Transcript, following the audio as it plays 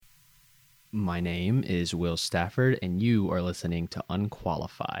My name is Will Stafford, and you are listening to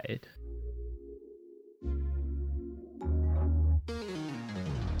Unqualified.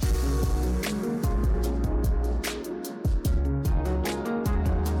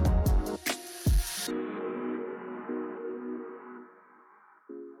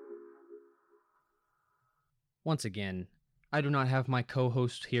 Once again, I do not have my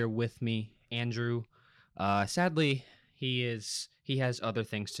co-host here with me, Andrew. Sadly, he has other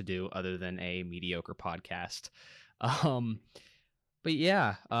things to do other than a mediocre podcast. But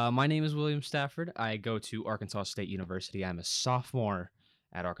yeah, my name is William Stafford. I go to Arkansas State University. I'm a sophomore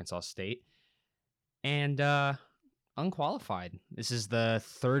at Arkansas State, and unqualified. This is the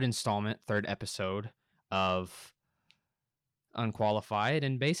third episode of Unqualified,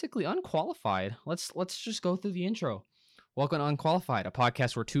 and basically Unqualified. Let's just go through the intro. Welcome to Unqualified, a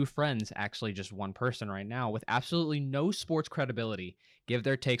podcast where two friends, actually just one person right now, with absolutely no sports credibility, give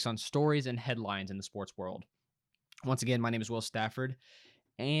their takes on stories and headlines in the sports world. Once again, my name is Will Stafford,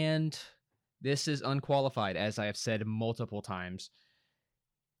 and this is Unqualified, as I have said multiple times.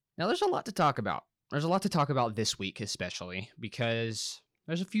 Now, there's a lot to talk about. There's a lot to talk about this week, especially, because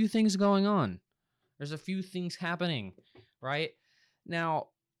there's a few things going on. There's a few things happening, right? Now,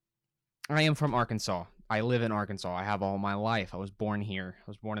 I am from Arkansas. I live in Arkansas. I have all my life. I was born here. I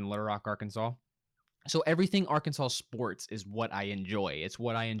was born in Little Rock, Arkansas. So everything Arkansas sports is what I enjoy. It's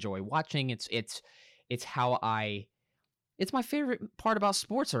what I enjoy watching. It's my favorite part about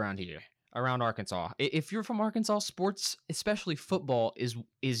sports around here, around Arkansas. If you're from Arkansas, sports, especially football,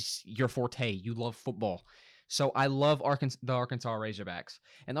 is your forte. You love football. So I love the Arkansas Razorbacks.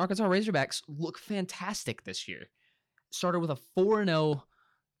 And the Arkansas Razorbacks look fantastic this year. Started with a 4-0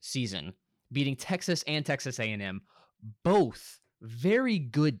 season, beating Texas and Texas A&M, both very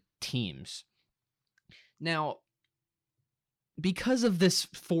good teams. Now, because of this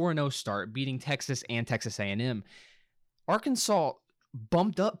 4-0 start, beating Texas and Texas A&M, Arkansas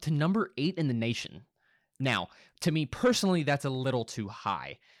bumped up to number 8 in the nation. Now, to me personally, that's a little too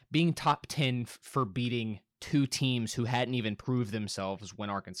high. Being top 10 for beating two teams who hadn't even proved themselves when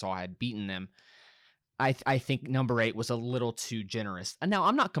Arkansas had beaten them, I think number 8 was a little too generous. And now,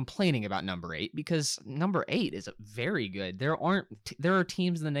 I'm not complaining about number 8 because number 8 is very good. There are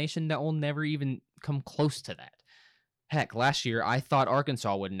teams in the nation that will never even come close to that. Heck, last year, I thought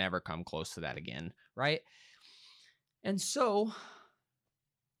Arkansas would never come close to that again, right? And so,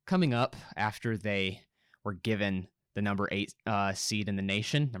 coming up after they were given the number 8 seed in the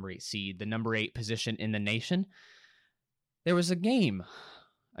nation, the number 8 position in the nation, there was a game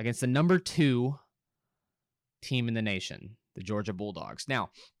against the number 2 team in the nation, the Georgia Bulldogs.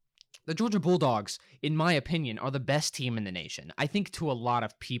 Now, the Georgia Bulldogs, in my opinion, are the best team in the nation. I think to a lot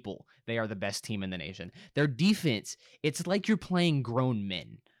of people, they are the best team in the nation. Their defense, it's like you're playing grown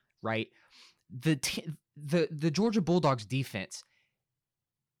men, right? The Georgia Bulldogs defense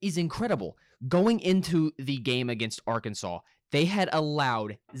is incredible. Going into the game against Arkansas, they had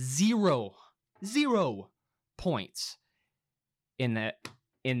allowed zero points in the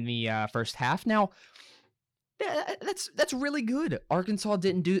first half. Now, that's really good. Arkansas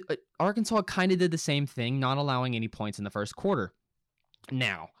kind of did the same thing, not allowing any points in the first quarter.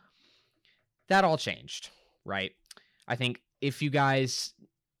 Now, that all changed, right? I think if you guys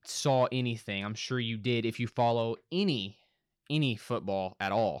saw anything, I'm sure you did if you follow any football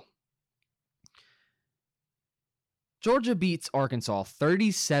at all. Georgia beats Arkansas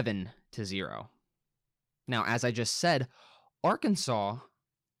 37-0. Now, as I just said, Arkansas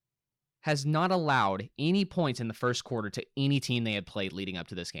has not allowed any points in the first quarter to any team they had played leading up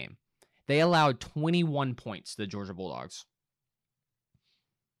to this game. They allowed 21 points to the Georgia Bulldogs.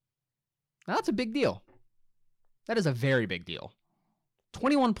 Now, that's a big deal. That is a very big deal.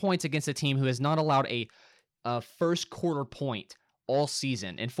 21 points against a team who has not allowed a first quarter point all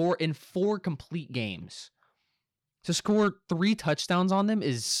season in four complete games. To score 3 touchdowns on them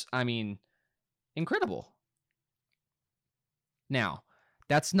is, incredible. Now,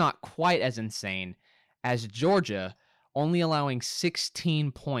 that's not quite as insane as Georgia only allowing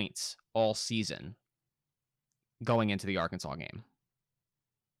 16 points all season going into the Arkansas game.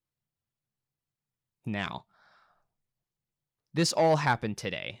 Now, this all happened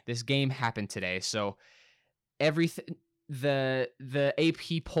today. This game happened today, so everything. The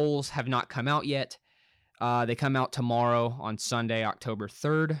AP polls have not come out yet. They come out tomorrow on Sunday, October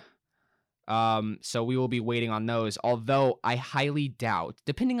 3rd. So we will be waiting on those. Although I highly doubt,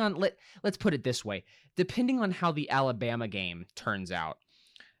 depending on let's put it this way, depending on how the Alabama game turns out,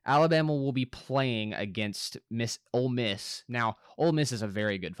 Alabama will be playing against Ole Miss. Now, Ole Miss is a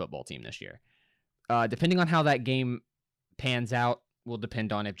very good football team this year. Depending on how that game pans out, will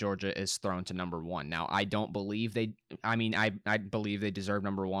depend on if Georgia is thrown to number one. Now, I don't believe they. I mean, I believe they deserve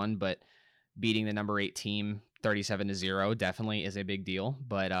number one, but beating the number 8 team 37-0 definitely is a big deal.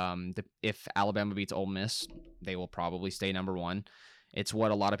 But if Alabama beats Ole Miss, they will probably stay number one. It's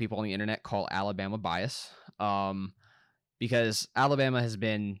what a lot of people on the internet call Alabama bias, because Alabama has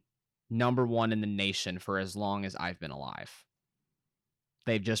been number one in the nation for as long as I've been alive.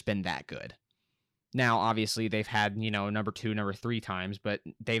 They've just been that good. Now, obviously, they've had, number 2, number 3 times, but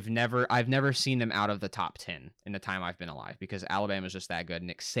I've never seen them out of the top 10 in the time I've been alive, because Alabama is just that good.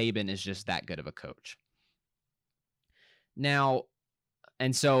 Nick Saban is just that good of a coach. Now,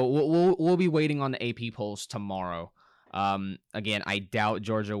 and so we'll be waiting on the AP polls tomorrow. Again, I doubt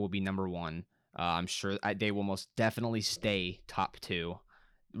Georgia will be number 1. I'm sure they will most definitely stay top 2.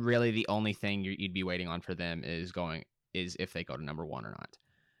 Really, the only thing you'd be waiting on for them is if they go to number 1 or not.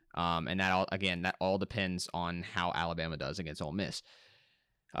 And that all depends on how Alabama does against Ole Miss.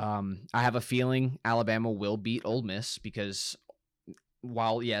 I have a feeling Alabama will beat Ole Miss, because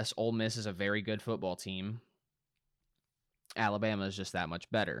while, yes, Ole Miss is a very good football team, Alabama is just that much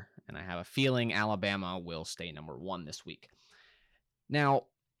better. And I have a feeling Alabama will stay number 1 this week. Now,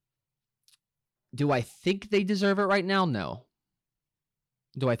 do I think they deserve it right now? No.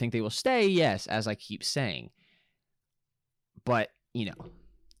 Do I think they will stay? Yes, as I keep saying. But,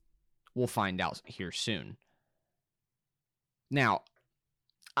 we'll find out here soon. Now,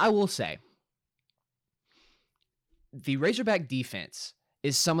 I will say, the Razorback defense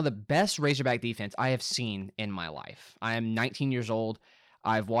is some of the best Razorback defense I have seen in my life. I am 19 years old.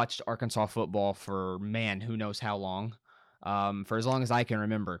 I've watched Arkansas football for, who knows how long, for as long as I can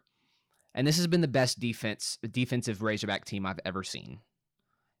remember. And this has been the best defensive Razorback team I've ever seen.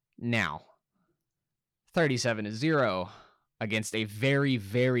 Now, 37-0 against a very,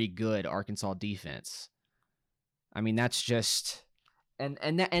 very good Arkansas defense. I mean, that's just,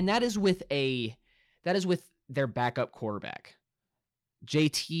 and that is with their backup quarterback,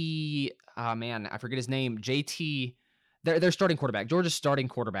 JT. I forget his name. JT, their starting quarterback, Georgia's starting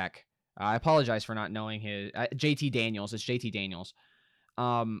quarterback. I apologize for not knowing his JT Daniels. It's JT Daniels.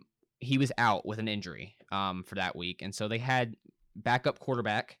 He was out with an injury for that week, and so they had backup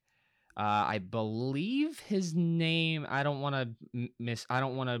quarterback. I believe his name. I don't want to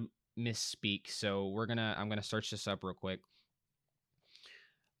misspeak. So I'm gonna search this up real quick.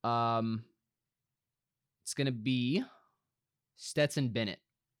 It's gonna be Stetson Bennett.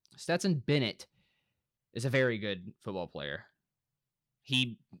 Stetson Bennett is a very good football player.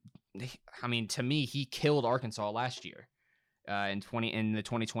 To me, he killed Arkansas last year in the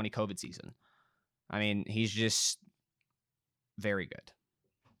 2020 COVID season. I mean, he's just very good.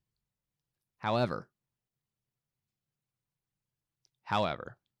 However,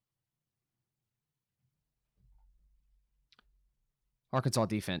 Arkansas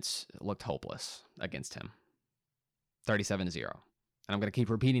defense looked hopeless against him. 37-0. And I'm going to keep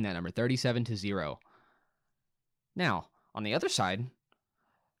repeating that number, 37-0. Now, on the other side,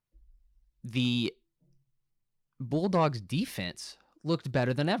 the Bulldogs defense looked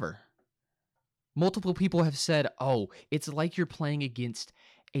better than ever. Multiple people have said, "Oh, it's like you're playing against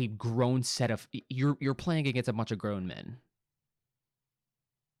a grown set of you're playing against a bunch of grown men."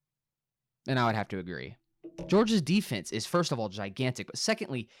 And I would have to agree. Georgia's defense is, first of all, gigantic, but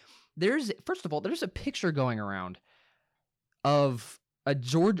secondly, there's a picture going around of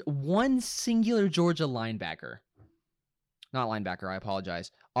one singular Georgia linebacker. Not linebacker, I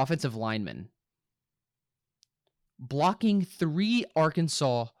apologize. Offensive lineman blocking 3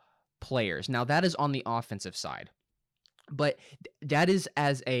 Arkansas players. Now, that is on the offensive side. But that is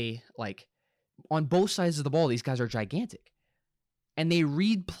on both sides of the ball, these guys are gigantic. And they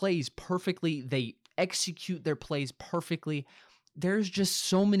read plays perfectly. They execute their plays perfectly. There's just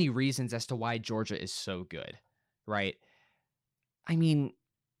so many reasons as to why Georgia is so good, right? I mean,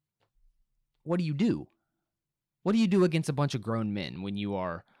 what do you do? What do you do against a bunch of grown men when you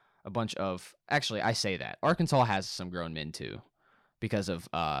are a bunch of... Actually, I say that. Arkansas has some grown men too because of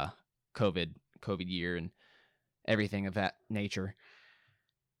COVID year and everything of that nature.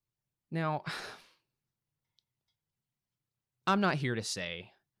 Now, I'm not here to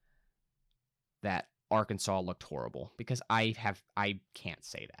say that Arkansas looked horrible because I can't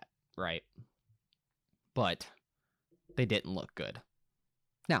say that, right? But they didn't look good.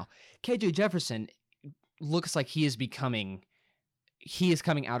 Now, KJ Jefferson looks like he is coming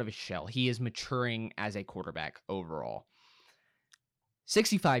out of his shell. He is maturing as a quarterback overall.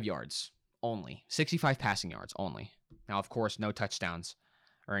 65 yards only. 65 passing yards only. Now, of course, no touchdowns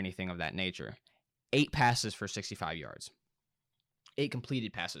or anything of that nature. 8 passes for 65 yards. 8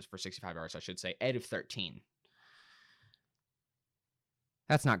 completed passes for 65 yards, I should say. 8 of 13.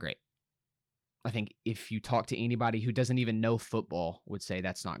 That's not great. I think if you talk to anybody who doesn't even know football would say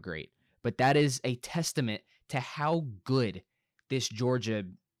that's not great. But that is a testament to how good this Georgia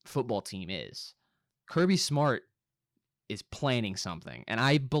football team is. Kirby Smart is planning something. And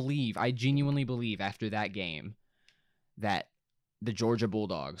I genuinely believe after that game that the Georgia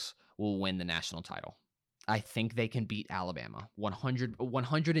Bulldogs will win the national title. I think they can beat Alabama.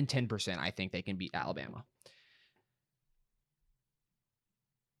 110%, I think they can beat Alabama.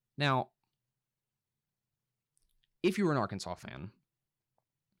 Now, if you were an Arkansas fan,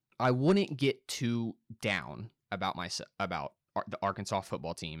 I wouldn't get too down about the Arkansas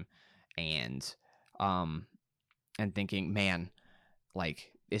football team and thinking, man,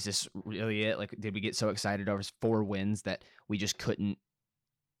 like, is this really it? Like, did we get so excited over 4 wins that we just couldn't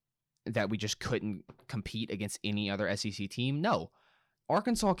compete against any other SEC team? No.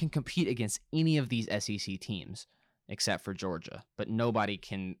 Arkansas can compete against any of these SEC teams except for Georgia, but nobody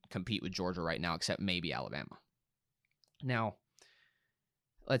can compete with Georgia right now except maybe Alabama. Now,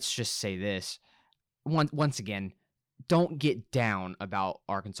 let's just say this. Once again, don't get down about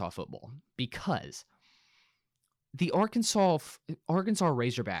Arkansas football, because the Arkansas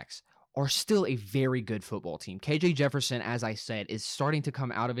Razorbacks are still a very good football team. KJ Jefferson, as I said, is starting to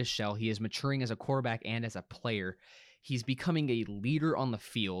come out of his shell. He is maturing as a quarterback and as a player. He's becoming a leader on the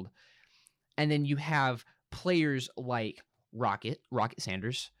field. And then you have players like Rocket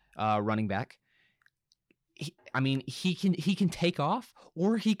Sanders, running back. He can take off,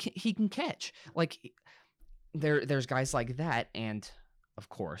 or he can catch. Like, there's guys like that, and of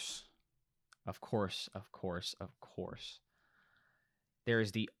course, there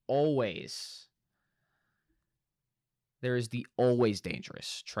is the always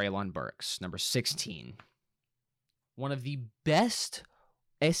dangerous Treylon Burks, number 16. One of the best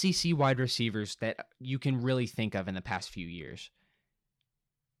SEC wide receivers that you can really think of in the past few years.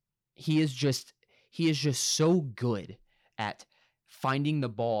 He is just so good at finding the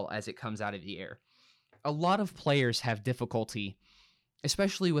ball as it comes out of the air. A lot of players have difficulty,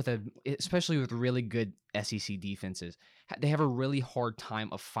 especially with really good SEC defenses. They have a really hard time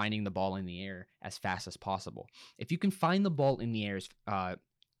of finding the ball in the air as fast as possible. If you can find the ball in the air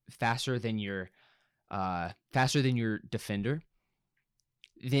faster than your defender,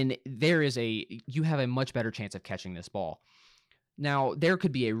 then you have a much better chance of catching this ball. Now, there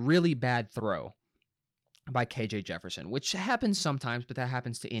could be a really bad throw by KJ Jefferson, which happens sometimes, but that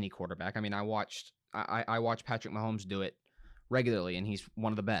happens to any quarterback. I mean, I watched Patrick Mahomes do it regularly, and he's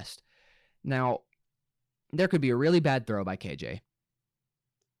one of the best. Now, there could be a really bad throw by KJ,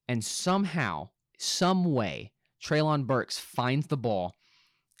 and somehow, some way, Treylon Burks finds the ball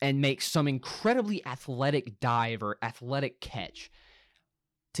and makes some incredibly athletic dive or athletic catch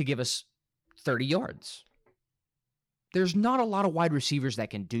to give us 30 yards. There's not a lot of wide receivers that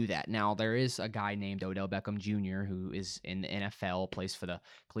can do that. Now, there is a guy named Odell Beckham Jr. who is in the NFL, plays for the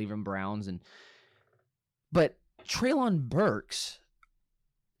Cleveland Browns, but Treylon Burks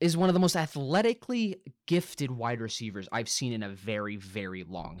is one of the most athletically gifted wide receivers I've seen in a very, very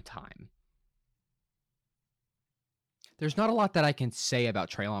long time. There's not a lot that I can say about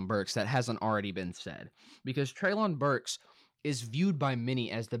Treylon Burks that hasn't already been said, because Treylon Burks is viewed by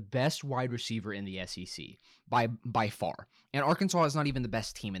many as the best wide receiver in the SEC by far. And Arkansas is not even the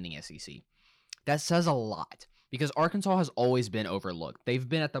best team in the SEC. That says a lot, because Arkansas has always been overlooked. They've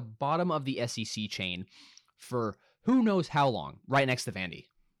been at the bottom of the SEC chain for who knows how long, right next to Vandy,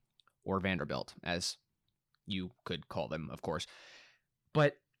 or Vanderbilt, as you could call them, of course.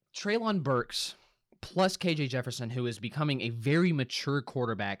 But Treylon Burks plus KJ Jefferson, who is becoming a very mature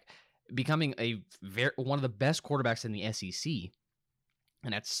quarterback, becoming one of the best quarterbacks in the SEC,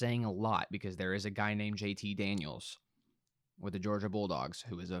 and that's saying a lot, because there is a guy named JT Daniels with the Georgia Bulldogs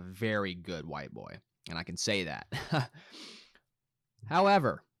who is a very good white boy, and I can say that.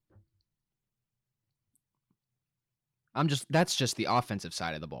 However, that's just the offensive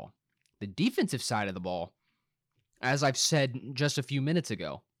side of the ball. The defensive side of the ball, as I've said just a few minutes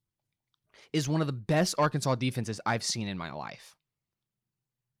ago, is one of the best Arkansas defenses I've seen in my life.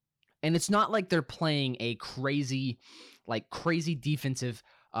 And it's not like they're playing a crazy defensive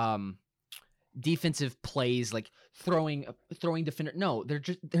plays, like throwing defender. No,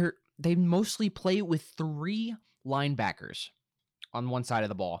 they mostly play with 3 linebackers on one side of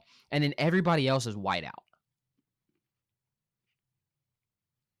the ball, and then everybody else is wide out.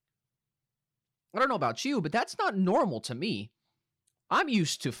 I don't know about you, but that's not normal to me. I'm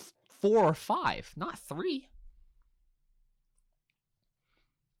used to 4 or 5, not 3.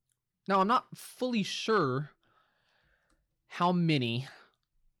 Now, I'm not fully sure how many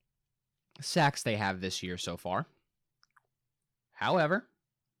sacks they have this year so far. However,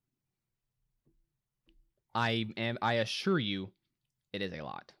 I assure you, it is a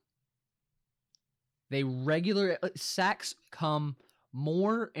lot. Sacks come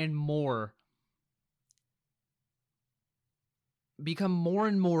more and more, become more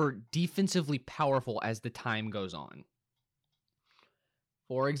and more defensively powerful as the time goes on.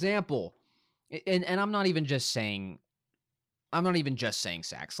 For example, and I'm not even just saying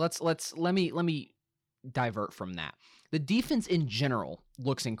sacks. Let me divert from that. The defense in general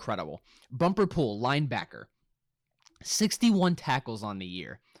looks incredible. Bumper Pool, linebacker, 61 tackles on the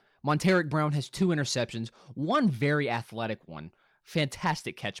year. Monteric Brown has 2 interceptions, one very athletic one.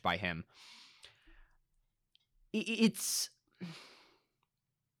 Fantastic catch by him. It's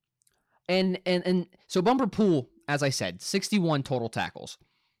and so Bumper Pool, as I said, 61 total tackles.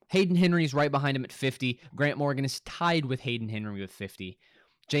 Hayden Henry's right behind him at 50. Grant Morgan is tied with Hayden Henry with 50.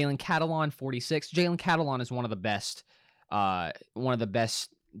 Jalen Catalon, 46. Jalen Catalon is one of the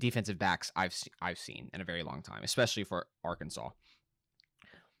best defensive backs I've seen in a very long time, especially for Arkansas.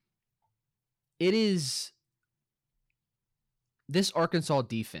 This Arkansas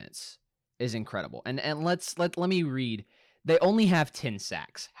defense is incredible. And let me read. They only have 10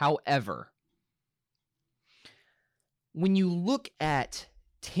 sacks. However, when you look at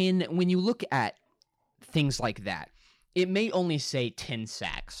things like that, it may only say 10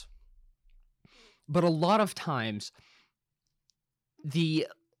 sacks. But a lot of times the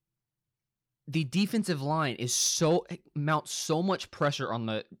defensive line mounts so much pressure on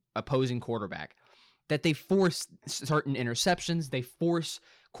the opposing quarterback that they force certain interceptions. They force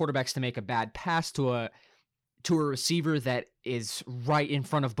quarterbacks to make a bad pass to a receiver that is right in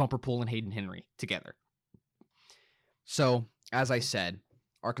front of Bumper Pool and Hayden Henry together. So, as I said,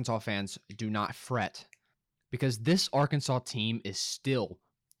 Arkansas fans, do not fret, because this Arkansas team is still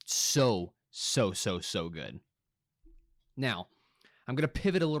so good. Now, I'm going to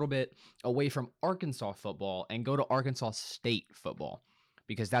pivot a little bit away from Arkansas football and go to Arkansas State football,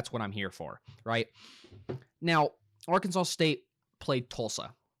 because that's what I'm here for, right? Now, Arkansas State played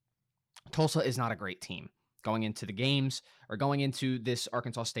Tulsa. Tulsa is not a great team. Going into this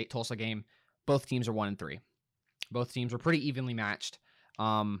Arkansas State-Tulsa game, both teams are 1-3. Both teams were pretty evenly matched.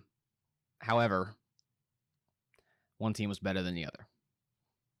 However, one team was better than the other.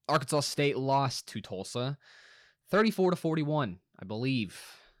 Arkansas State lost to Tulsa 34-41, I believe.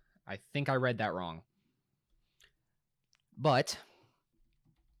 I think I read that wrong. But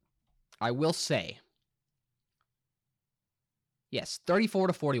I will say, yes,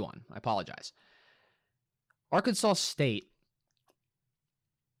 34-41. I apologize. Arkansas State,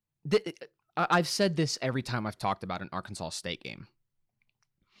 I've said this every time I've talked about an Arkansas State game.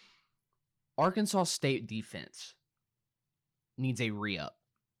 Arkansas State defense needs a re-up.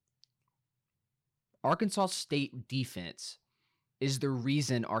 Arkansas State defense is the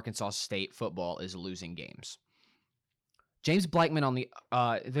reason Arkansas State football is losing games. James Blackman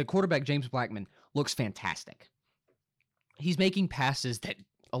the quarterback, James Blackman, looks fantastic. He's making passes that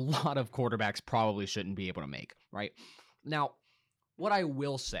a lot of quarterbacks probably shouldn't be able to make, right? Now, what I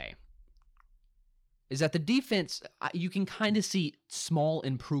will say is that the defense, you can kind of see small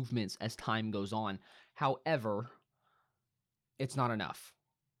improvements as time goes on. However, it's not enough.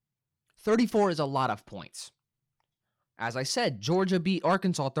 34 is a lot of points. As I said, Georgia beat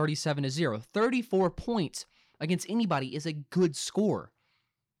Arkansas 37-0. 34 points against anybody is a good score.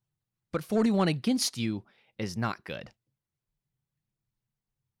 But 41 against you is not good.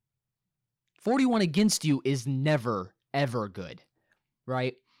 41 against you is never, ever good,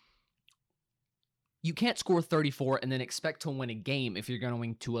 right? You can't score 34 and then expect to win a game if you're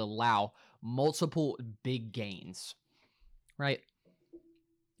going to allow multiple big gains, right?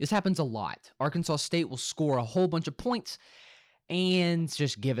 This happens a lot. Arkansas State will score a whole bunch of points and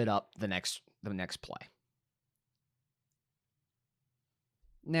just give it up the next play.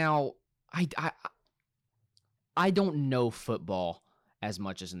 Now, I don't know football as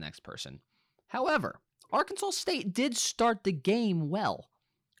much as the next person. However, Arkansas State did start the game well.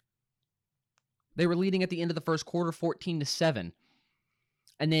 They were leading at the end of the first quarter 14-7.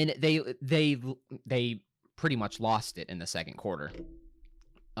 And then they pretty much lost it in the second quarter.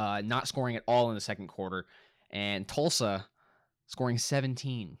 Not scoring at all in the second quarter, and Tulsa scoring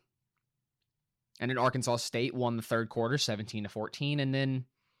 17. And then Arkansas State won the third quarter 17-14, and then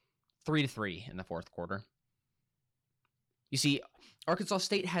 3-3 in the fourth quarter. You see, Arkansas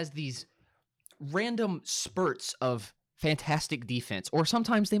State has these random spurts of fantastic defense, or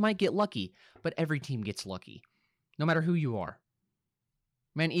sometimes they might get lucky, but every team gets lucky, no matter who you are.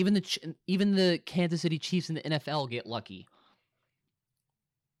 Man, even the Kansas City Chiefs in the NFL get lucky.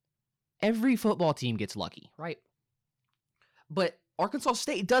 Every football team gets lucky, right? But Arkansas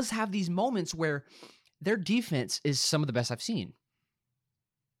State does have these moments where their defense is some of the best I've seen.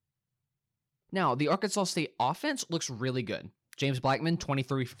 Now, the Arkansas State offense looks really good. James Blackman,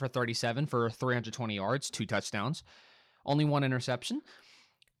 23 for 37 for 320 yards, 2 touchdowns, only 1 interception.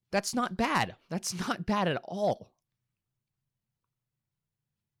 That's not bad. That's not bad at all.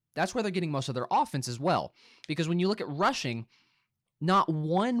 That's where they're getting most of their offense as well. Because when you look at rushing, not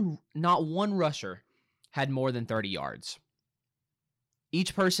one rusher had more than 30 yards.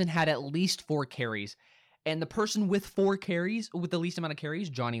 Each person had at least 4 carries. And the person with 4 carries, with the least amount of carries,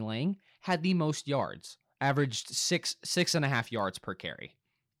 Johnny Lang, had the most yards. Averaged 6.5 yards per carry.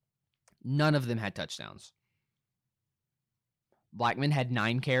 None of them had touchdowns. Blackman had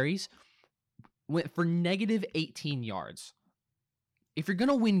 9 carries, went for negative 18 yards. If you're going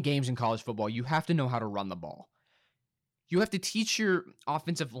to win games in college football, you have to know how to run the ball. You have to teach your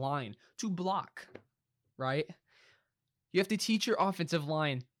offensive line to block, right? You have to teach your offensive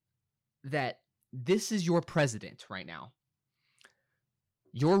line that this is your president right now.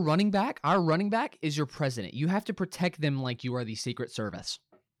 Your running back, our running back, is your president. You have to protect them like you are the Secret Service.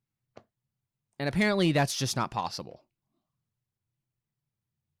 And apparently that's just not possible.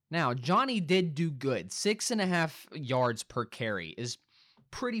 Now, Johnny did do good. 6.5 yards per carry is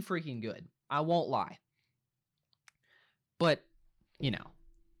pretty freaking good. I won't lie. But, you know.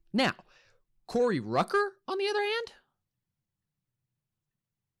 Now, Corey Rucker, on the other hand,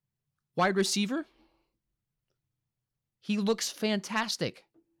 wide receiver, he looks fantastic.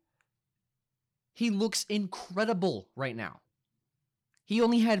 He looks incredible right now. He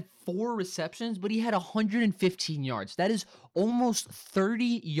only had 4 receptions, but he had 115 yards. That is almost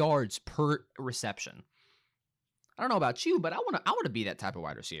 30 yards per reception. I don't know about you, but I want to be that type of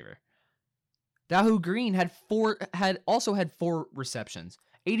wide receiver. Dahu Green had 4 receptions,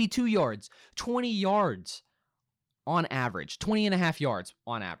 82 yards, 20 yards on average, 20.5 yards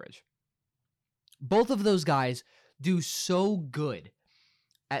on average. Both of those guys do so good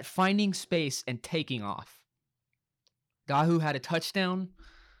at finding space and taking off. Dahu had a touchdown.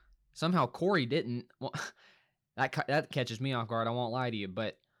 Somehow Corey didn't. Well, that catches me off guard. I won't lie to you,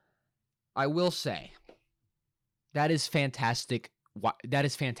 but I will say that is fantastic. That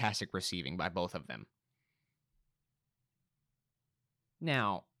is fantastic receiving by both of them.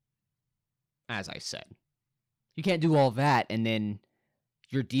 Now, as I said, you can't do all that and then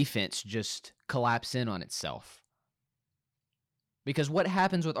your defense just collapse in on itself. Because what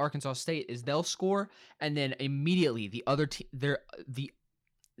happens with Arkansas State is they'll score, and then immediately the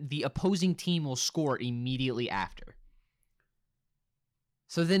opposing team will score immediately after.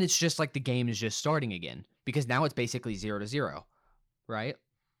 So then it's just like the game is just starting again, because now it's basically 0-0, right?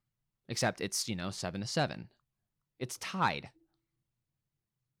 Except it's 7-7. It's tied.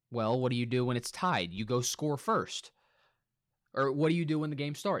 Well, what do you do when it's tied? You go score first. Or what do you do when the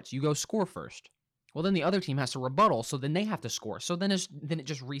game starts? You go score first. Well, then the other team has to rebuttal, so then they have to score. So then it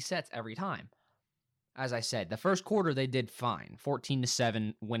just resets every time. As I said, the first quarter they did fine.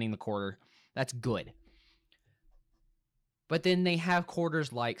 14-7, winning the quarter. That's good. But then they have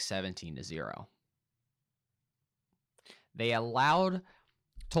quarters like 17-0. They allowed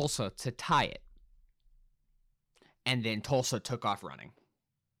Tulsa to tie it. And then Tulsa took off running.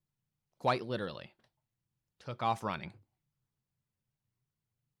 Quite literally. Took off running.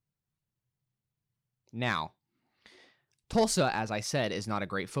 Now, Tulsa, as I said, is not a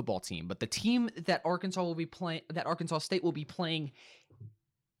great football team, but the team that Arkansas State will be playing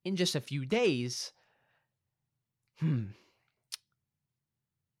in just a few days, is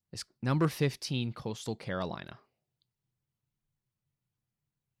number 15 Coastal Carolina.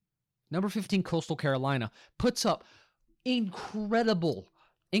 Number 15 Coastal Carolina puts up incredible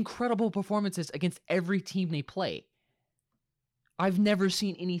performances against every team they play. I've never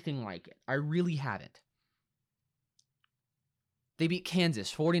seen anything like it. I really haven't. They beat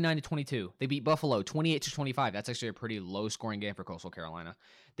Kansas 49-22. They beat Buffalo 28-25. That's actually a pretty low-scoring game for Coastal Carolina.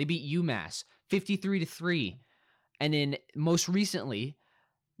 They beat UMass 53-3. And then most recently,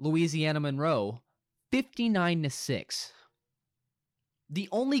 Louisiana Monroe 59-6. The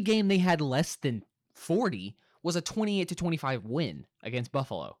only game they had less than 40 was a 28-25 win against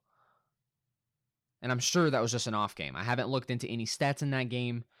Buffalo. And I'm sure that was just an off game. I haven't looked into any stats in that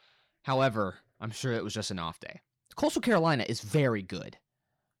game. However, I'm sure it was just an off day. Coastal Carolina is very good.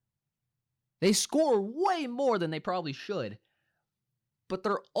 They score way more than they probably should. But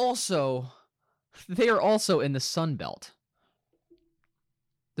they are also in the Sun Belt.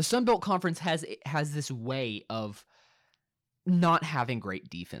 The Sun Belt Conference has this way of not having great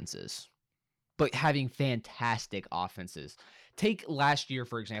defenses, but having fantastic offenses. Take last year,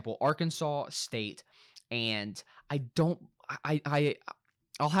 for example, Arkansas State, and I'll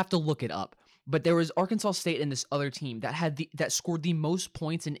have to look it up, But there was Arkansas State and this other team that scored the most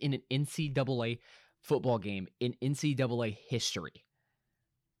points in an NCAA football game in NCAA history.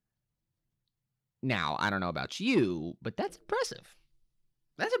 Now, I don't know about you, but that's impressive.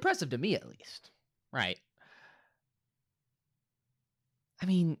 That's impressive to me, at least. Right? I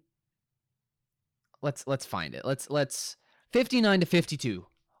mean, let's find it. Let's 59-52.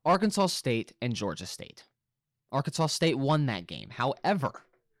 Arkansas State and Georgia State. Arkansas State won that game. However,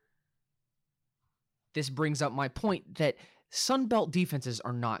 this brings up my point that Sun Belt defenses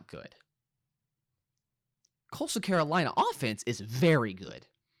are not good. Coastal Carolina offense is very good.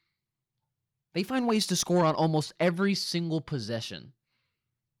 They find ways to score on almost every single possession.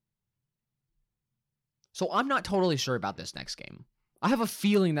 So I'm not totally sure about this next game. I have a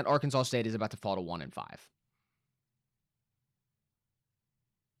feeling that Arkansas State is about to fall to 1-5.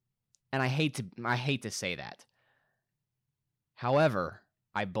 And I hate to say that. However,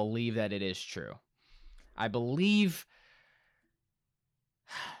 I believe that it is true. I believe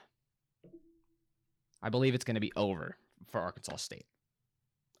it's going to be over for Arkansas State.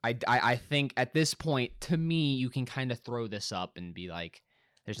 I think at this point, to me, you can kind of throw this up and be like,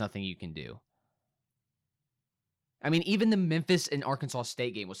 there's nothing you can do. I mean, even the Memphis and Arkansas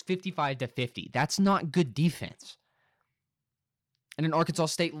State game was 55-50. That's not good defense. And then Arkansas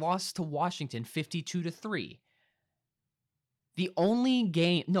State lost to Washington 52-3.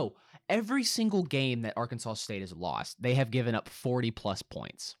 Every single game that Arkansas State has lost, they have given up 40-plus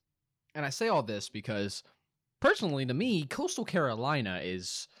points. And I say all this because, personally, to me, Coastal Carolina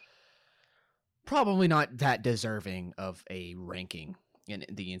is probably not that deserving of a ranking in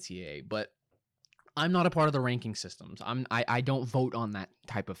the NCAA, but I'm not a part of the ranking systems. I don't vote on that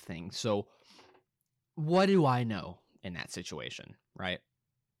type of thing. So what do I know in that situation, right?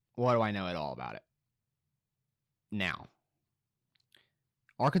 What do I know at all about it? Now,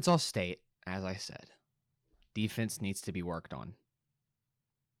 Arkansas State, as I said, defense needs to be worked on.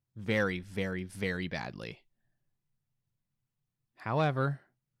 Very, very, very badly. However,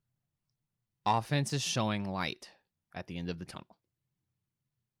 offense is showing light at the end of the tunnel.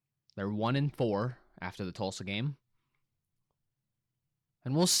 They're 1-4 after the Tulsa game.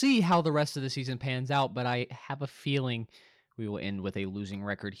 And we'll see how the rest of the season pans out, but I have a feeling we will end with a losing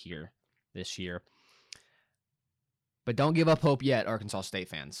record here this year. But don't give up hope yet, Arkansas State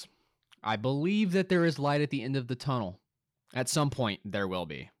fans. I believe that there is light at the end of the tunnel. At some point, there will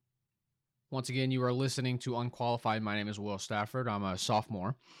be. Once again, you are listening to Unqualified. My name is Will Stafford. I'm a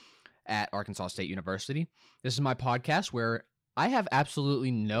sophomore at Arkansas State University. This is my podcast where I have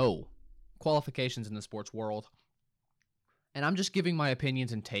absolutely no qualifications in the sports world. And I'm just giving my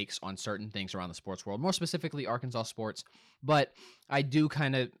opinions and takes on certain things around the sports world, more specifically Arkansas sports. But I do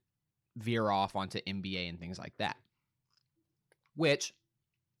kind of veer off onto NBA and things like that.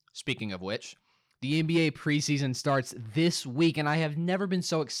 Speaking of which, the NBA preseason starts this week, and I have never been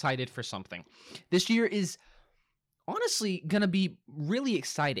so excited for something. This year is honestly going to be really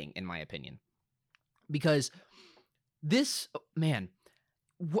exciting, in my opinion. Because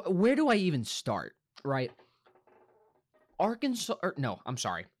where do I even start, right?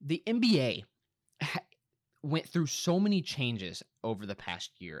 The NBA went through so many changes over the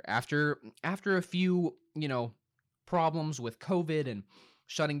past year. After a few, problems with COVID and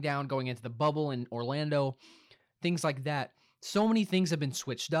shutting down, going into the bubble in Orlando, things like that. So many things have been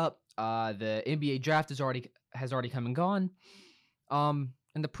switched up. The NBA draft has already come and gone. And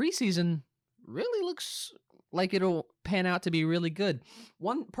the preseason really looks like it'll pan out to be really good.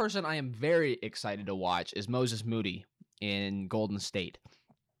 One person I am very excited to watch is Moses Moody in Golden State.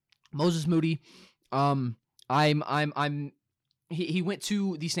 Moses Moody, he went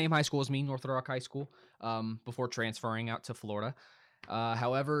to the same high school as me, North Little Rock High School, before transferring out to Florida.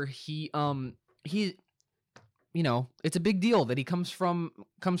 However, it's a big deal that he comes from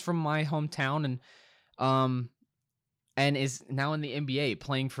my hometown and is now in the NBA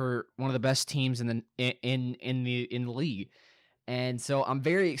playing for one of the best teams in the league. And so I'm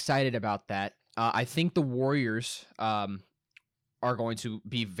very excited about that. I think the Warriors are going to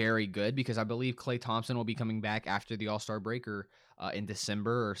be very good because I believe Klay Thompson will be coming back after the All-Star break or in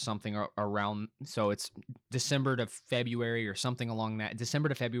December or something around. So it's December to February or something along that. December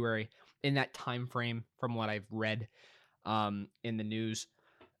to February in that time frame from what I've read in the news.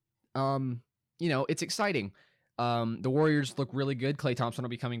 It's exciting. The Warriors look really good. Klay Thompson will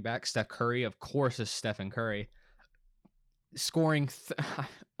be coming back. Steph Curry, of course, is Stephen Curry. Scoring,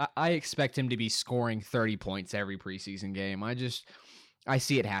 I expect him to be scoring 30 points every preseason game. I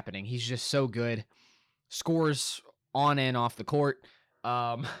see it happening. He's just so good. Scores on and off the court.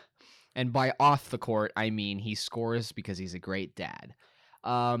 And by off the court, I mean he scores because he's a great dad.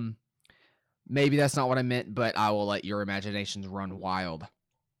 Maybe that's not what I meant, but I will let your imaginations run wild.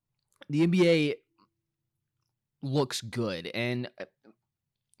 The NBA looks good, and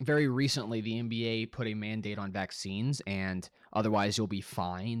very recently the NBA put a mandate on vaccines, and otherwise you'll be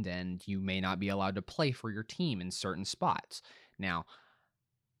fined and you may not be allowed to play for your team in certain spots. Now,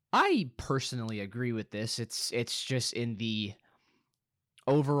 I personally agree with this. It's just in the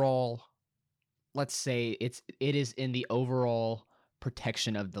overall, let's say it is in the overall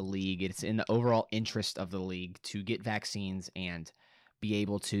protection of the league. It's in the overall interest of the league to get vaccines and be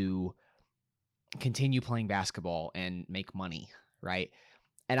able to continue playing basketball and make money, right?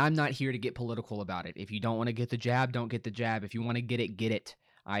 And I'm not here to get political about it. If you don't want to get the jab, don't get the jab. If you want to get it, get it.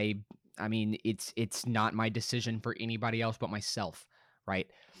 I mean, it's not my decision for anybody else but myself, right?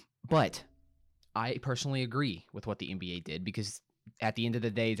 But I personally agree with what the NBA did, because at the end of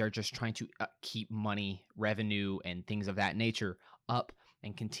the day, they're just trying to keep money, revenue, and things of that nature up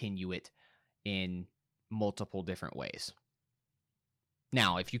and continue it in multiple different ways.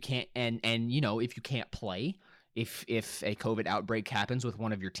 Now, if you can't, and you know, if you can't play, if a COVID outbreak happens with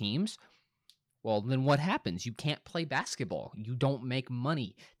one of your teams, well, then what happens? You can't play basketball. You don't make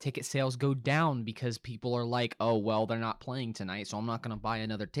money. Ticket sales go down because people are like, oh, well, they're not playing tonight, so I'm not going to buy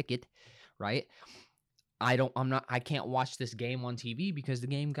another ticket, right? I can't watch this game on TV because the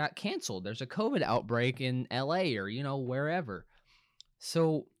game got canceled. There's a COVID outbreak in LA or, you know, wherever.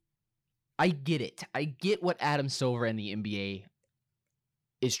 So I get it. I get what Adam Silver and the NBA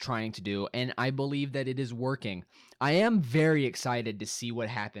is trying to do, and I believe that it is working. I am very excited to see what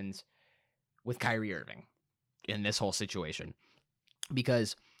happens with Kyrie Irving in this whole situation,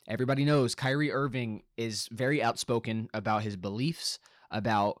 because everybody knows Kyrie Irving is very outspoken about his beliefs,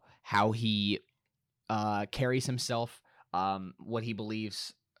 about how he carries himself, what he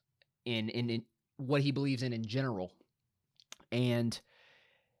believes in what he believes in general, and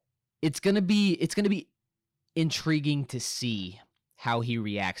it's gonna be intriguing to see how he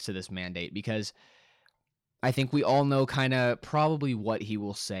reacts to this mandate, because I think we all know kind of probably what he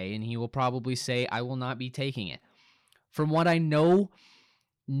will say, and he will probably say, I will not be taking it. From what I know,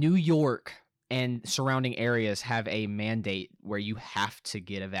 New York and surrounding areas have a mandate where you have to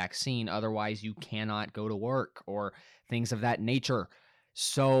get a vaccine, otherwise you cannot go to work or things of that nature.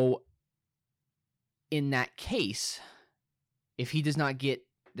 So in that case, if he does not get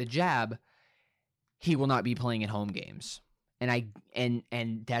the jab, he will not be playing at home games.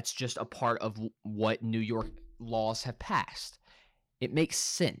 And that's just a part of what New York laws have passed. It makes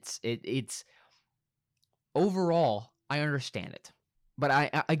sense. It's overall, I understand it. But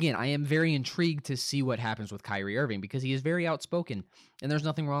I am very intrigued to see what happens with Kyrie Irving, because he is very outspoken, and there's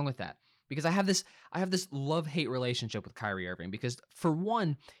nothing wrong with that. Because I have this love-hate relationship with Kyrie Irving, because for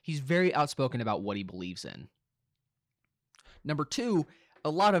one, he's very outspoken about what he believes in. Number two, a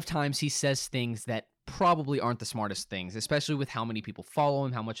lot of times he says things that probably aren't the smartest things, especially with how many people follow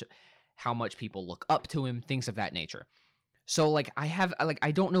him, how much people look up to him, things of that nature. So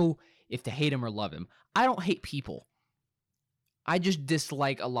I don't know if to hate him or love him. I don't hate people. I just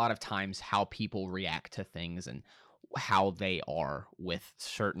dislike a lot of times how people react to things and how they are with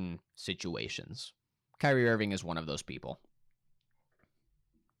certain situations. Kyrie Irving is one of those people.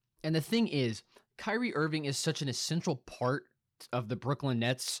 And the thing is, Kyrie Irving is such an essential part of the Brooklyn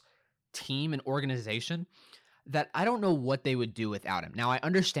Nets team and organization that I don't know what they would do without him. Now, I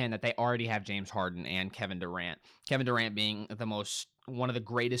understand that they already have James Harden and Kevin Durant. Kevin Durant being one of the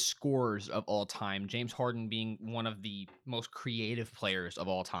greatest scorers of all time. James Harden being one of the most creative players of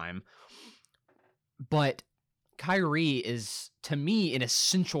all time. But Kyrie is, to me, an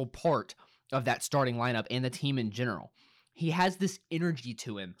essential part of that starting lineup and the team in general. He has this energy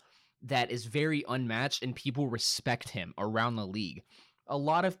to him that is very unmatched, and people respect him around the league. A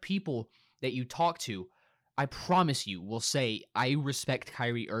lot of people that you talk to, I promise you, will say, I respect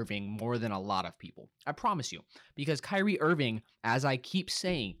Kyrie Irving more than a lot of people. I promise you. Because Kyrie Irving, as I keep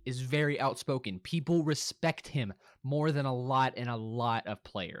saying, is very outspoken. People respect him more than a lot of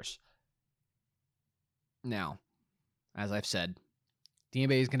players. Now, as I've said, the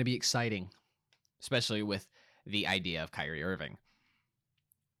NBA is going to be exciting, especially with the idea of Kyrie Irving.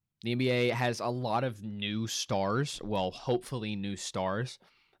 The NBA has a lot of new stars, well, hopefully new stars,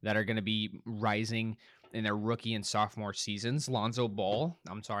 that are going to be rising in their rookie and sophomore seasons. LaMelo Ball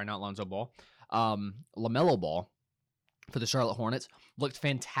for the Charlotte Hornets looked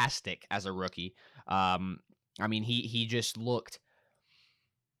fantastic as a rookie.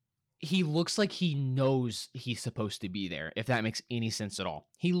 He looks like he knows he's supposed to be there, if that makes any sense at all.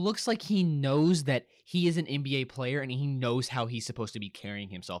 He looks like he knows that he is an NBA player, and he knows how he's supposed to be carrying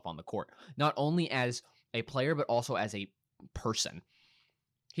himself on the court, not only as a player, but also as a person.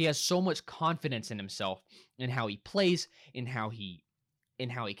 He has so much confidence in himself, in how he plays, in how he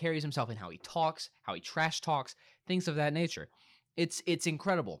carries himself, in how he talks, how he trash talks, things of that nature. It's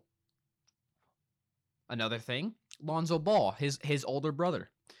incredible. Another thing, Lonzo Ball, his older brother,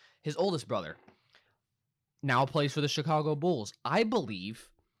 his oldest brother, now plays for the Chicago Bulls. I believe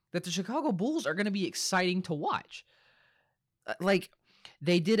that the Chicago Bulls are going to be exciting to watch. Like,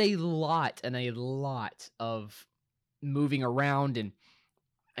 they did a lot of moving around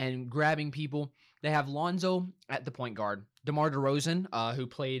and grabbing people. They have Lonzo at the point guard, DeMar DeRozan,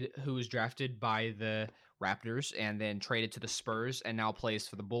 who was drafted by the Raptors and then traded to the Spurs and now plays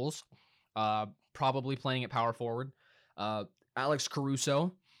for the Bulls, probably playing at power forward. Alex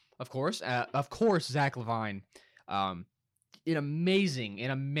Caruso, of course, Zach LaVine, an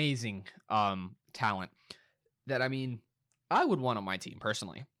amazing talent that, I mean, I would want on my team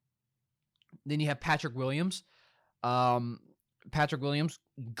personally. Then you have Patrick Williams.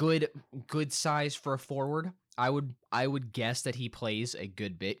 Good size for a forward. I would guess that he plays a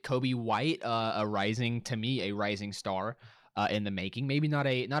good bit. Kobe White, a rising star in the making. Maybe not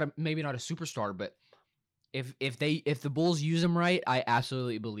a superstar, but if the Bulls use him right, I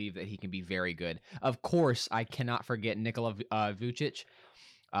absolutely believe that he can be very good. Of course, I cannot forget Nikola Vucic,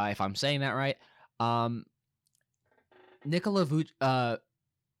 if I'm saying that right. Nikola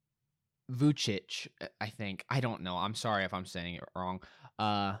Vucic, I think. I don't know. I'm sorry if I'm saying it wrong.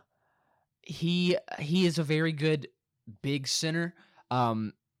 He is a very good big center.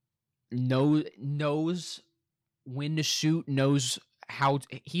 Knows when to shoot. Knows how.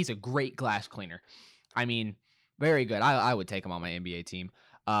 He's a great glass cleaner. I mean, very good. I would take him on my NBA team,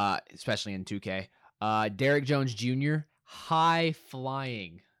 especially in 2K. Derrick Jones Jr., high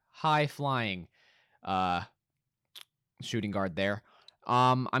flying, shooting guard there.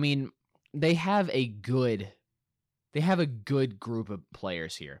 I mean, they have a good group of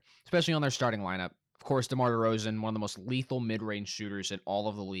players here, especially on their starting lineup. Of course, DeMar DeRozan, one of the most lethal mid-range shooters in all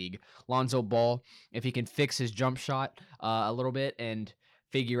of the league. Lonzo Ball, if he can fix his jump shot a little bit and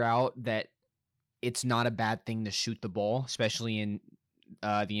figure out that it's not a bad thing to shoot the ball, especially in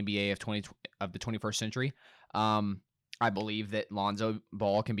the NBA of the 21st century. I believe that Lonzo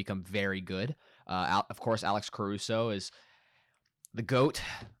Ball can become very good. Of course, Alex Caruso is the GOAT.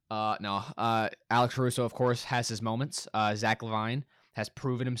 Alex Caruso, of course, has his moments. Zach LaVine has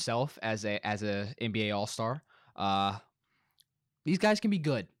proven himself as a NBA All-Star. These guys can be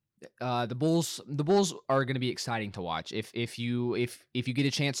good. The Bulls are going to be exciting to watch. If you get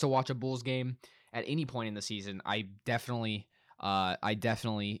a chance to watch a Bulls game at any point in the season, I definitely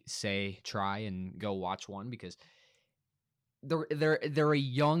say try and go watch one, because they're a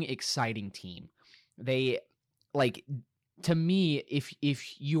young, exciting team. They, like, to me,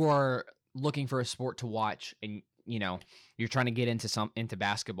 if you are looking for a sport to watch and you're trying to get into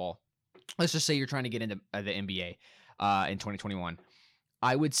basketball, let's just say you're trying to get into the NBA in 2021,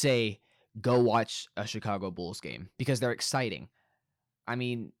 I would say go watch a Chicago Bulls game because they're exciting. I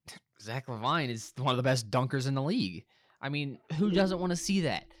mean, Zach LaVine is one of the best dunkers in the league. I mean, who doesn't want to see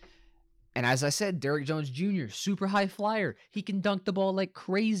that? And as I said, Derrick Jones Jr., super high flyer. He can dunk the ball like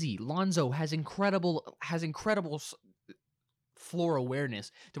crazy. Lonzo has incredible floor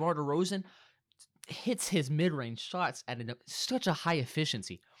awareness. DeMar DeRozan hits his mid-range shots at such a high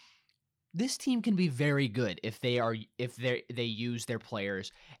efficiency. This team can be very good if they use their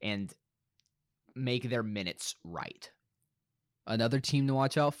players and make their minutes right. Another team to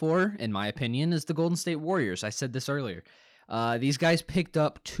watch out for, in my opinion, is the Golden State Warriors. I said this earlier. These guys picked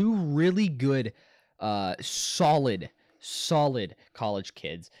up two really good, solid college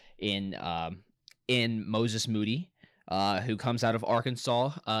kids in Moses Moody, who comes out of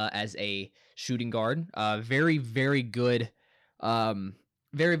Arkansas as a shooting guard. Very, very good,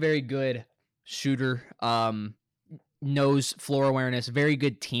 very good shooter. Knows floor awareness. Very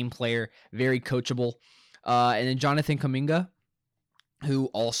good team player. Very coachable. And then Jonathan Kuminga, who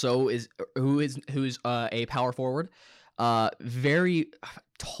is a power forward. Very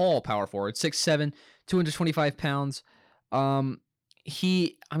tall power forward, 6'7", 225 pounds.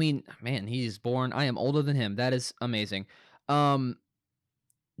 He's born. I am older than him. That is amazing. Jonathan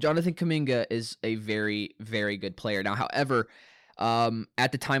Kuminga is a very, very good player. Now, however,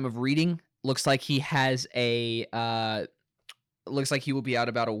 at the time of reading, looks like he will be out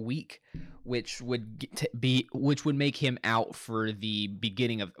about a week, which would make him out for the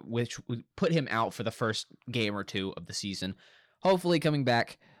beginning of, which would put him out for the first game or two of the season. Hopefully coming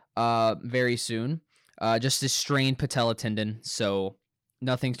back very soon. Just a strained patella tendon, so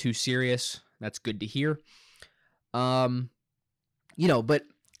nothing too serious. That's good to hear. But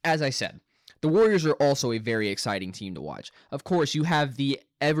as I said, The Warriors are also a very exciting team to watch. Of course, you have the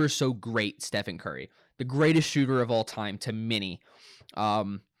ever so great Stephen Curry, the greatest shooter of all time to many.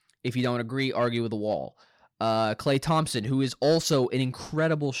 If you don't agree, argue with the wall. Klay Thompson, who is also an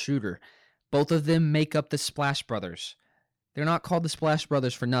incredible shooter. Both of them make up the Splash Brothers. They're not called the Splash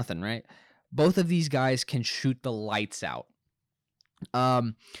Brothers for nothing, right? Both of these guys can shoot the lights out.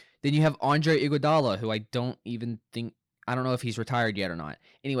 Then you have Andre Iguodala, who I don't know if he's retired yet or not.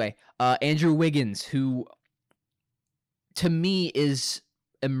 Anyway, Andrew Wiggins, who to me is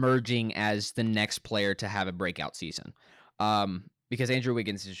emerging as the next player to have a breakout season. Because Andrew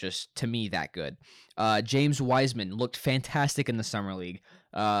Wiggins is just, to me, that good. James Wiseman looked fantastic in the Summer League.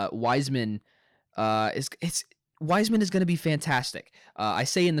 Wiseman is going to be fantastic. I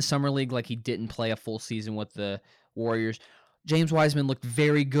say in the Summer League like he didn't play a full season with the Warriors. James Wiseman looked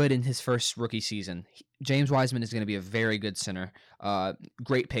very good in his first rookie season. James Wiseman is going to be a very good center.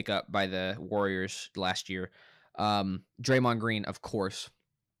 Great pickup by the Warriors last year. Draymond Green, of course.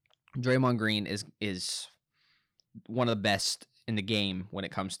 Draymond Green is one of the best in the game when it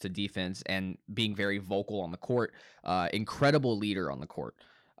comes to defense and being very vocal on the court. Incredible leader on the court.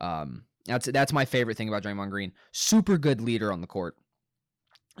 That's my favorite thing about Draymond Green. Super good leader on the court.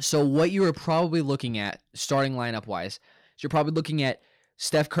 So what you are probably looking at, starting lineup-wise, you're probably looking at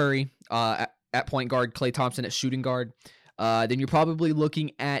Steph Curry at point guard, Klay Thompson at shooting guard. Then you're probably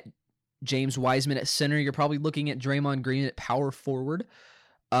looking at James Wiseman at center. You're probably looking at Draymond Green at power forward.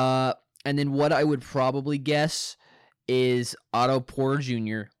 And then what I would probably guess is Otto Porter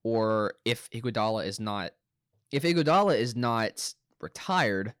Jr. or if Iguodala is not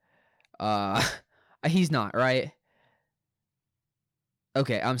retired, he's not, right?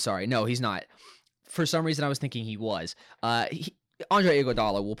 Okay, I'm sorry. No, he's not. For some reason, I was thinking he was. Andre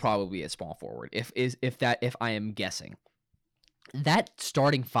Iguodala will probably be a small forward. If I am guessing, that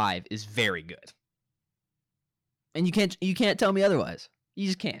starting five is very good, and you can't tell me otherwise. You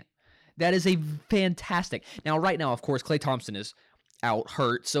just can't. That is a fantastic. Now, right now, of course, Klay Thompson is out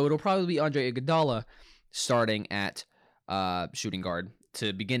hurt, so it'll probably be Andre Iguodala starting at shooting guard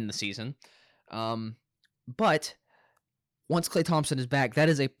to begin the season. But once Klay Thompson is back, that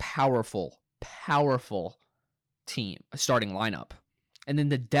is a powerful team, starting lineup. And then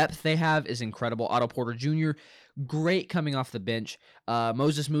the depth they have is incredible. Otto Porter Jr., great coming off the bench.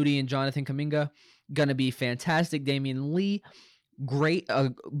 Moses Moody and Jonathan Kuminga, gonna be fantastic. Damian Lee, great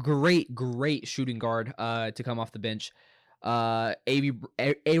shooting guard to come off the bench. Avery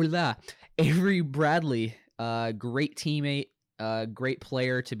Bradley, great teammate, great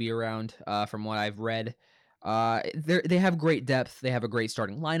player to be around from what I've read. They have great depth. They have a great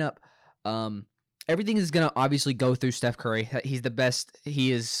starting lineup. Everything is going to obviously go through Steph Curry. He's the best.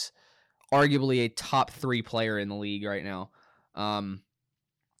 He is arguably a top 3 player in the league right now.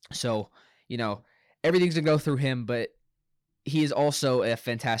 So, everything's going to go through him, but he is also a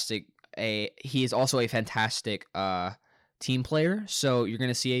fantastic team player. So you're going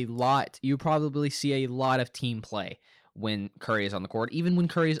to see you probably see a lot of team play when Curry is on the court, even when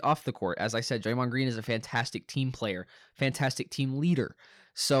Curry is off the court. As I said, Draymond Green is a fantastic team player, fantastic team leader.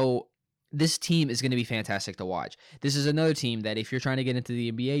 So this team is going to be fantastic to watch. This is another team that if you're trying to get into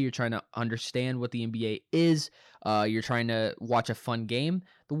the NBA, you're trying to understand what the NBA is, you're trying to watch a fun game,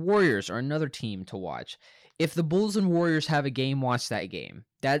 the Warriors are another team to watch. If the Bulls and Warriors have a game, watch that game.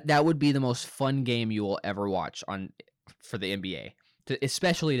 That would be the most fun game you will ever watch for the NBA,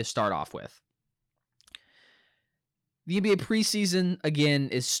 especially to start off with. The NBA preseason, again,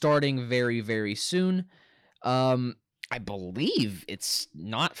 is starting very, very soon. I believe it's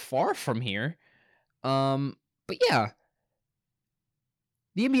not far from here. But yeah,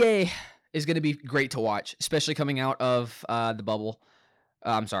 the NBA is going to be great to watch, especially coming out of the bubble.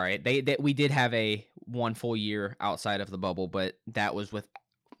 I'm sorry, we did have a 1 full year outside of the bubble, but that was with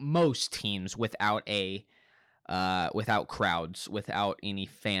most teams without crowds, without any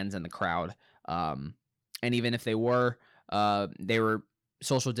fans in the crowd. And even if they were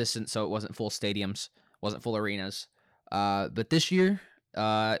social distance, so it wasn't full stadiums, wasn't full arenas. But this year,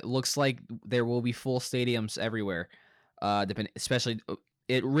 looks like there will be full stadiums everywhere. Especially,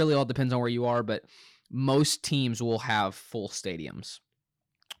 it really all depends on where you are, but most teams will have full stadiums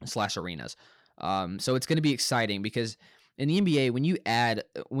 / arenas. So it's going to be exciting because in the NBA,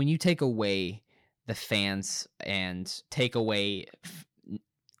 when you take away the fans and take away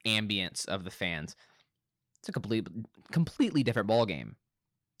ambience of the fans, it's a completely different ballgame.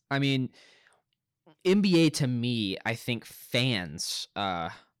 I mean, NBA to me, I think fans,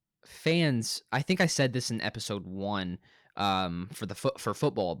 I think I said this in episode 1 for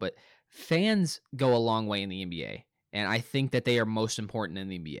football, but fans go a long way in the NBA, and I think that they are most important in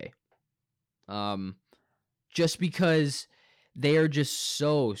the NBA. Just because they are just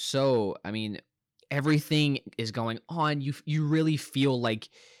so. I mean, everything is going on. You really feel like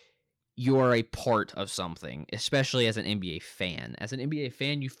you're a part of something, especially as an NBA fan. As an NBA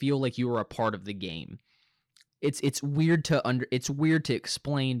fan, you feel like you are a part of the game. It's weird to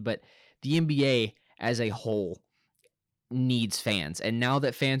explain, but the NBA as a whole needs fans. And now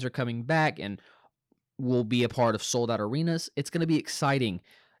that fans are coming back and will be a part of sold out arenas, it's going to be exciting.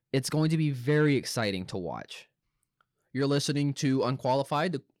 It's going to be very exciting to watch. You're listening to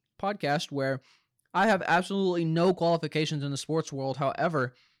Unqualified, the podcast where I have absolutely no qualifications in the sports world.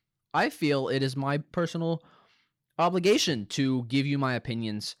 However, I feel it is my personal obligation to give you my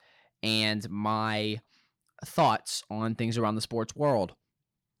opinions and my thoughts on things around the sports world.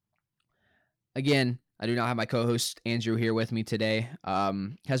 Again, I do not have my co-host Andrew here with me today.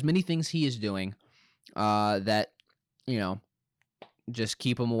 Has many things he is doing that, just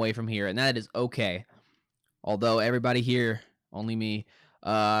keep him away from here, and that is okay. Although everybody here, only me,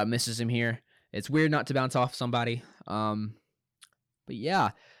 misses him here. It's weird not to bounce off somebody. But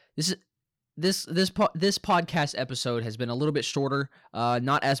yeah, this podcast episode has been a little bit shorter.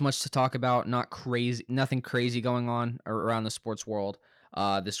 Not as much to talk about. Nothing crazy going on around the sports world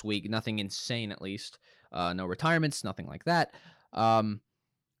this week. Nothing insane, at least. No retirements, nothing like that.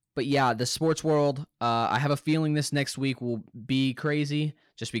 But yeah, the sports world. I have a feeling this next week will be crazy,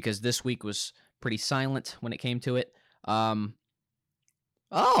 just because this week was pretty silent when it came to it. I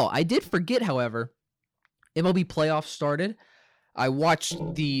did forget, however, MLB playoffs started. I watched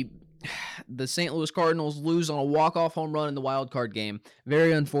the St. Louis Cardinals lose on a walk-off home run in the wild card game.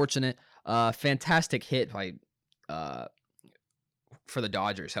 Very unfortunate. Fantastic hit by for the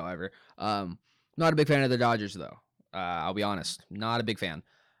Dodgers, however. Not a big fan of the Dodgers, though. I'll be honest. Not a big fan.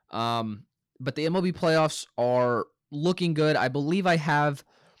 But the MLB playoffs are looking good. I believe I have...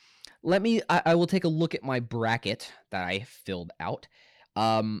 I will take a look at my bracket that I filled out.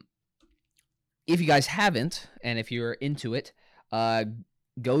 If you guys haven't, and if you're into it,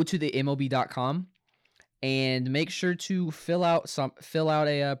 go to the MLB.com and make sure to fill out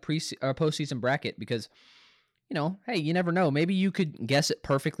a postseason bracket, because hey, you never know. Maybe you could guess it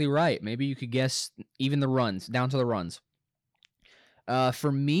perfectly right. Maybe you could guess even the runs, down to the runs.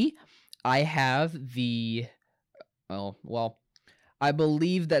 For me, I have I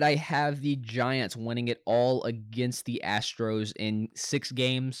believe that I have the Giants winning it all against the Astros in 6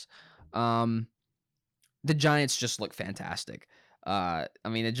 games. The Giants just look fantastic.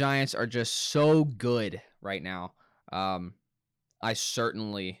 The Giants are just so good right now. I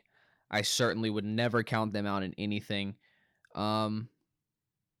certainly would never count them out in anything. What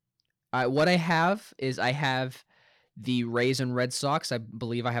I have the Rays and Red Sox. I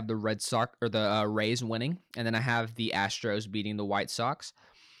believe I have the Rays winning, and then I have the Astros beating the White Sox.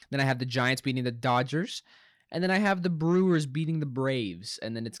 Then I have the Giants beating the Dodgers, and then I have the Brewers beating the Braves,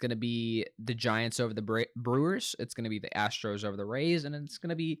 and then it's going to be the Giants over the Brewers. It's going to be the Astros over the Rays, and then it's going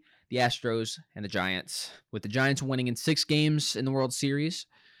to be the Astros and the Giants, with the Giants winning in 6 games in the World Series.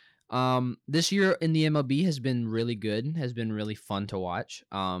 This year in the MLB has been really good, has been really fun to watch.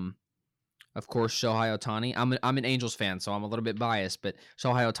 Of course, Shohei Ohtani. I'm an Angels fan, so I'm a little bit biased, but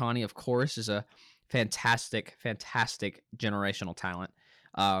Shohei Ohtani, of course, is a fantastic generational talent.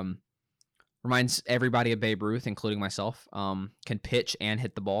 Reminds everybody of Babe Ruth, including myself. Can pitch and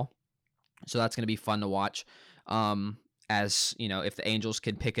hit the ball, so that's going to be fun to watch. As if the Angels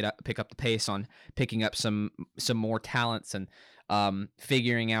can pick up the pace on picking up some more talents and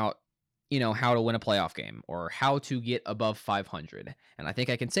figuring out how to win a playoff game or how to get above 500. And I think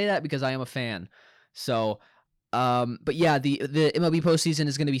I can say that because I am a fan. So, but yeah, the MLB postseason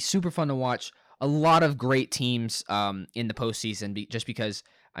is going to be super fun to watch. A lot of great teams in the postseason, just because,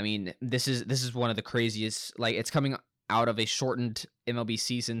 this is one of the craziest. Like, it's coming out of a shortened MLB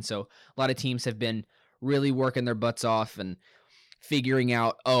season, so a lot of teams have been really working their butts off and figuring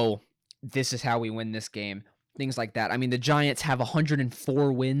out, this is how we win this game. Things like that. The Giants have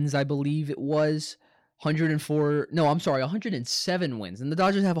 104 wins, I believe it was. 107 wins. And the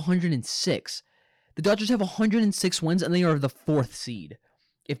Dodgers have 106. The Dodgers have 106 wins, and they are the 4th seed.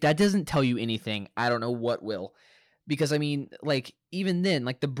 If that doesn't tell you anything, I don't know what will. Because, even then,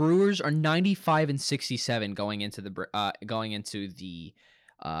 the Brewers are 95-67 going into the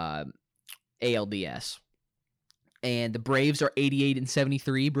ALDS. And the Braves are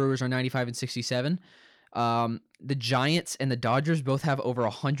 88-73. Brewers are 95-67. The Giants and the Dodgers both have over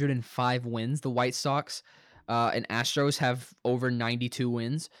 105 wins. The White Sox and Astros have over 92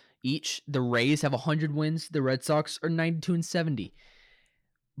 wins each. The Rays have 100 wins. The Red Sox are 92-70.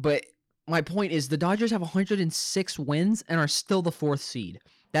 But my point is, the Dodgers have 106 wins and are still the 4th seed.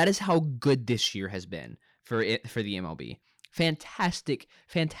 That is how good this year has been for the MLB. Fantastic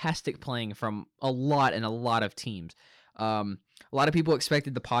playing from a lot of teams. A lot of people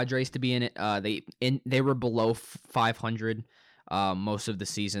expected the Padres to be in it. They were below 500 most of the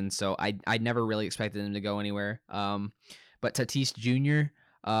season, so I never really expected them to go anywhere. But Tatis Jr.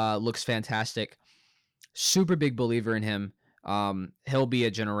 Looks fantastic. Super big believer in him. He'll be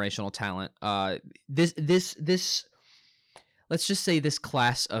a generational talent. This let's just say this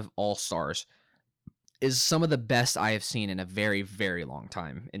class of all-stars is some of the best I have seen in a very, very long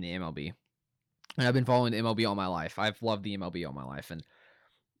time in the MLB. And I've been following the MLB all my life. I've loved the MLB all my life. And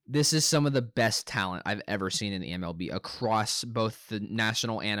this is some of the best talent I've ever seen in the MLB across both the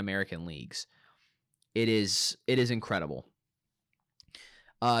National and American leagues. It is incredible.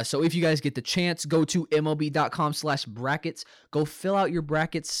 So if you guys get the chance, go to MLB.com/brackets. Go fill out your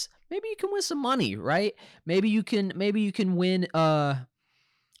brackets. Maybe you can win some money, right? Maybe you can win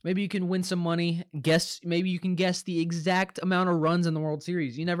some money. Maybe you can guess the exact amount of runs in the World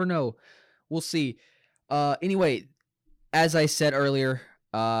Series. You never know. We'll see. Anyway, as I said earlier,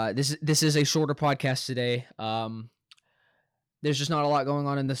 this is a shorter podcast today. There's just not a lot going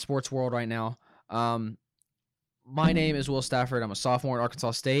on in the sports world right now. My name is Will Stafford. I'm a sophomore at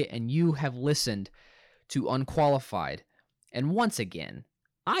Arkansas State, and you have listened to Unqualified. And once again,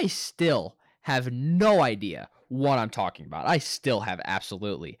 I still have no idea what I'm talking about. I still have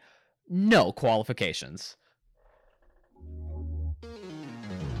absolutely no qualifications.